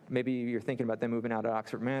 Maybe you're thinking about them moving out of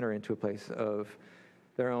Oxford Manor into a place of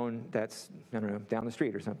their own that's, I don't know, down the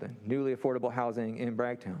street or something. Newly affordable housing in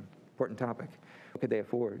Bragtown, important topic. What could they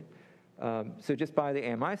afford? So just by the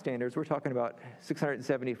AMI standards, we're talking about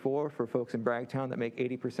 $674 for folks in Bragtown that make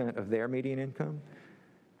 80% of their median income,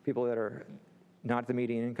 people that are not the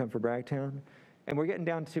median income for Bragtown, And we're getting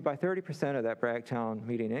down to, by 30% of that Bragtown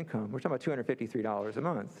median income, we're talking about $253 a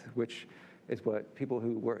month, which is what people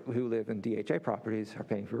who live in DHA properties are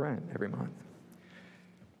paying for rent every month.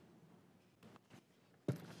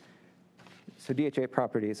 So DHA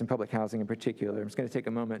properties and public housing in particular, I'm just going to take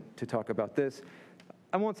a moment to talk about this.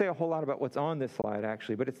 I won't say a whole lot about what's on this slide,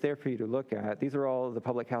 actually, but it's there for you to look at. These are all the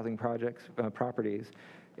public housing projects, properties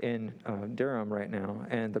in Durham right now,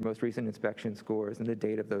 and the most recent inspection scores and the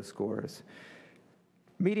date of those scores.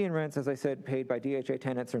 Median rents, as I said, paid by DHA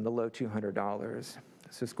tenants are in the low $200.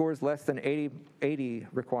 So scores less than 80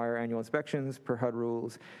 require annual inspections per HUD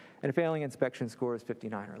rules, and a failing inspection score is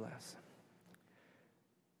 59 or less.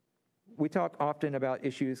 We talk often about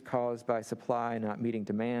issues caused by supply not meeting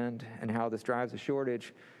demand and how this drives a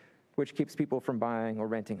shortage, which keeps people from buying or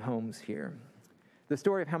renting homes here. The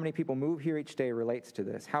story of how many people move here each day relates to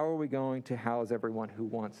this. How are we going to house everyone who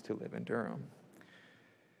wants to live in Durham?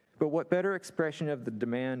 But what better expression of the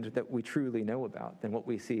demand that we truly know about than what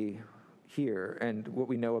we see here and what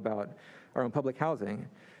we know about our own public housing?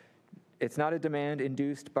 It's not a demand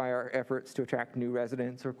induced by our efforts to attract new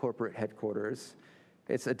residents or corporate headquarters.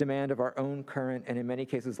 It's a demand of our own current and in many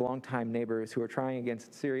cases longtime neighbors who are trying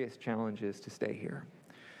against serious challenges to stay here.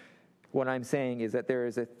 What I'm saying is that there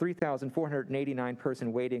is a 3,489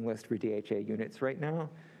 person waiting list for DHA units right now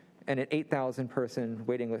and an 8,000 person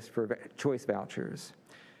waiting list for choice vouchers.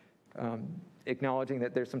 Acknowledging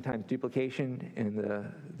that there's sometimes duplication in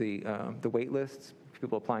the wait lists,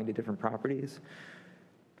 people applying to different properties.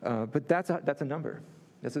 But that's a number.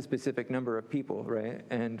 That's a specific number of people, right?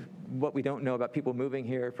 And what we don't know about people moving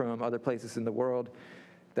here from other places in the world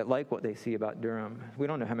that like what they see about Durham, we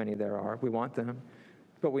don't know how many there are. We want them.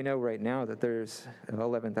 But we know right now that there's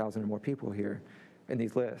 11,000 or more people here in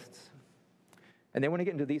these lists. And they want to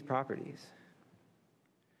get into these properties.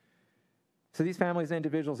 So these families and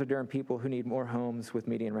individuals are Durham people who need more homes with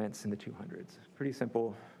median rents in the 200s. Pretty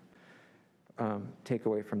simple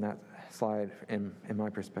takeaway from that slide in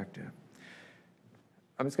my perspective.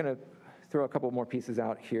 I'm just going to throw a couple more pieces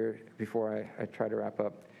out here before I try to wrap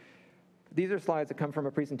up. These are slides that come from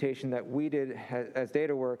a presentation that we did as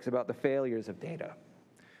DataWorks about the failures of data.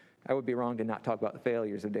 I would be wrong to not talk about the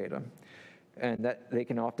failures of data, and that they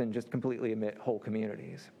can often just completely omit whole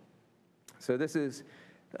communities. So this is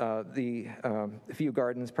the Few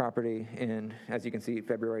Gardens property in, as you can see,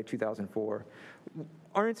 February 2004.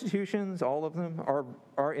 Our institutions, all of them,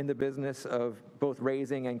 are in the business of both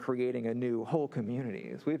raising and creating a new whole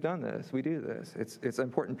communities. We've done this, we do this. It's an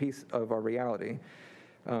important piece of our reality.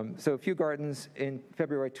 So Few Gardens in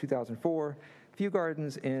February 2004, Few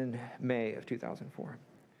Gardens in May of 2004.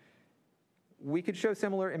 We could show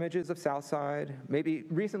similar images of Southside. Maybe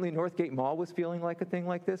recently Northgate Mall was feeling like a thing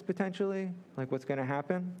like this potentially, like what's going to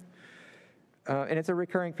happen. And it's a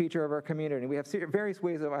recurring feature of our community. We have various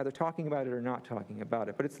ways of either talking about it or not talking about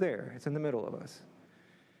it, but it's there. It's in the middle of us.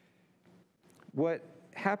 What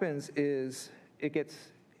happens is it gets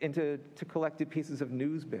into collected pieces of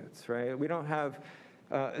news bits, right? We don't have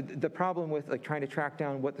the problem with like trying to track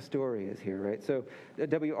down what the story is here, right? So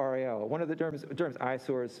WRAL, one of the Durham's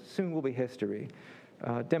eyesores, soon will be history.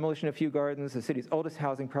 Demolition of Few Gardens, the city's oldest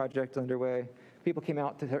housing project underway. People came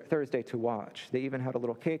out Thursday to watch. They even had a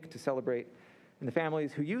little cake to celebrate. And the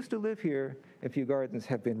families who used to live here in Few Gardens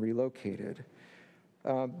have been relocated.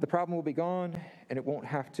 The problem will be gone, and it won't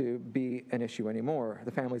have to be an issue anymore.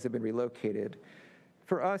 The families have been relocated.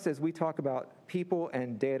 For us, as we talk about people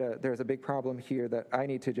and data, there's a big problem here that I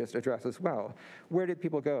need to just address as well. Where did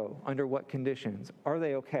people go? Under what conditions? Are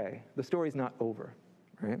they okay? The story's not over,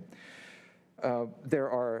 right? There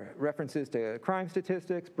are references to crime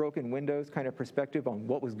statistics, broken windows kind of perspective on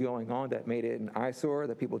what was going on that made it an eyesore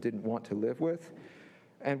that people didn't want to live with.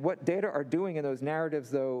 And what data are doing in those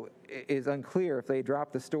narratives, though, is unclear if they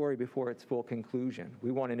drop the story before its full conclusion.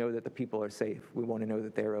 We want to know that the people are safe. We want to know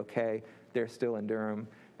that they're okay, they're still in Durham,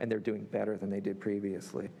 and they're doing better than they did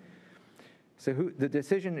previously. So the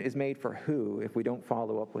decision is made for who if we don't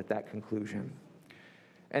follow up with that conclusion.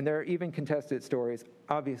 And there are even contested stories,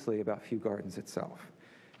 obviously, about Few Gardens itself.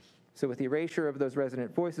 So with the erasure of those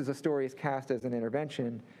resident voices, a story is cast as an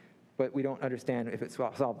intervention, but we don't understand if it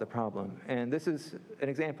solved the problem. And this is an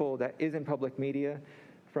example that is in public media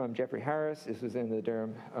from Jeffrey Harris. This was in the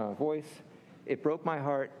Durham Voice. It broke my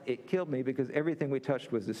heart. It killed me because everything we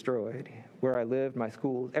touched was destroyed. Where I lived, my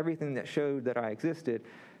schools, everything that showed that I existed,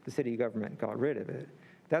 the city government got rid of it.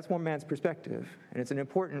 That's one man's perspective, and it's an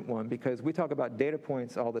important one because we talk about data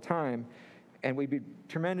points all the time, and we'd be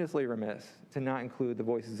tremendously remiss to not include the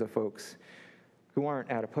voices of folks who aren't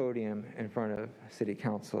at a podium in front of city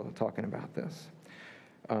council talking about this.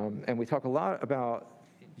 And we talk a lot about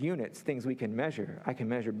units, things we can measure. I can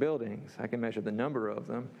measure buildings. I can measure the number of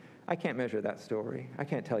them. I can't measure that story. I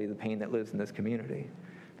can't tell you the pain that lives in this community.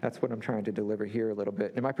 That's what I'm trying to deliver here a little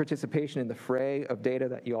bit. In my participation in the fray of data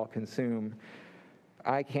that you all consume,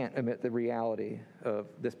 I can't omit the reality of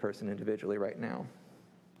this person individually right now.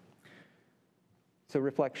 So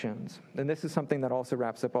reflections, and this is something that also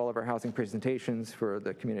wraps up all of our housing presentations for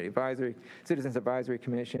the Community Advisory, Citizens Advisory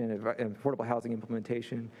Commission, and Affordable Housing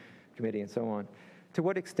Implementation Committee, and so on. To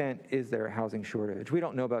what extent is there a housing shortage? We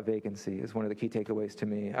don't know about vacancy is one of the key takeaways to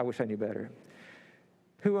me. I wish I knew better.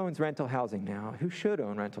 Who owns rental housing now? Who should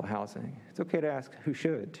own rental housing? It's okay to ask who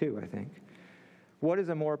should, too, I think. What is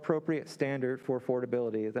a more appropriate standard for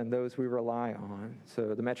affordability than those we rely on?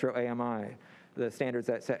 So the Metro AMI, the standards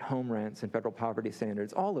that set home rents and federal poverty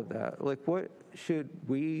standards, all of that. Like, what should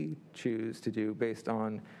we choose to do based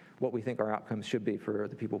on what we think our outcomes should be for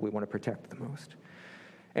the people we want to protect the most?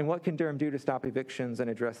 And what can Durham do to stop evictions and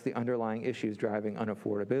address the underlying issues driving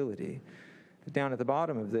unaffordability? Down at the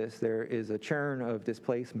bottom of this, there is a churn of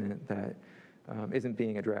displacement that isn't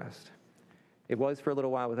being addressed. It was for a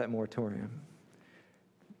little while with that moratorium.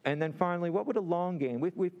 And then finally, what would a long game?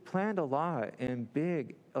 We've planned a lot in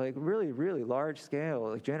big, like really, really large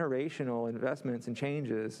scale, like generational investments and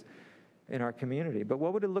changes in our community. But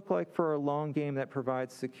what would it look like for a long game that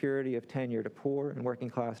provides security of tenure to poor and working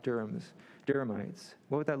class Durhamites?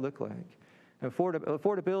 What would that look like?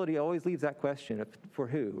 Affordability always leaves that question of for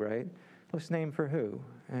who, right? Let's name for who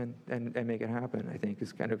and make it happen, I think,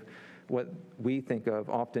 is kind of what we think of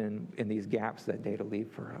often in these gaps that data leave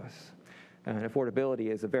for us. And affordability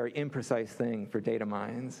is a very imprecise thing for data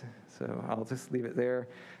mines. So I'll just leave it there.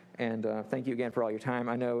 And thank you again for all your time.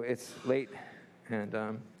 I know it's late, and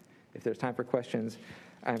if there's time for questions,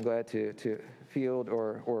 I'm glad to field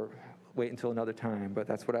or wait until another time, but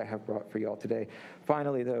that's what I have brought for you all today.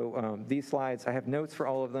 Finally, though, these slides, I have notes for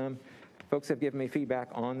all of them. Folks have given me feedback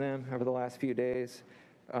on them over the last few days,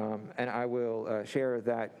 and I will share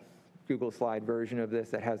that Google slide version of this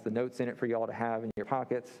that has the notes in it for you all to have in your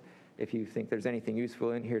pockets. If you think there's anything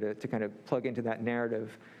useful in here to kind of plug into that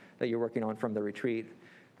narrative that you're working on from the retreat,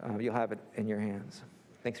 you'll have it in your hands.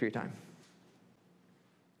 Thanks for your time.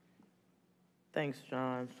 Thanks,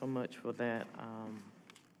 John, so much for that.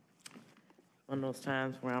 One of those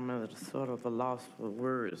times where I'm at a sort of a loss for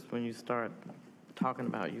words when you start talking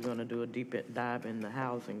about you're going to do a deep dive into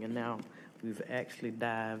housing, and now we've actually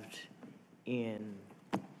dived in.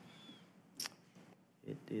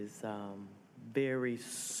 It is very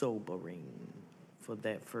sobering for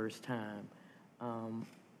that first time.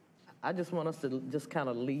 I just want us to just kind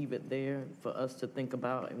of leave it there for us to think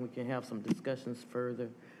about, and we can have some discussions further.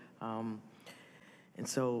 And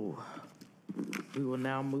so we will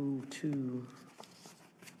now move to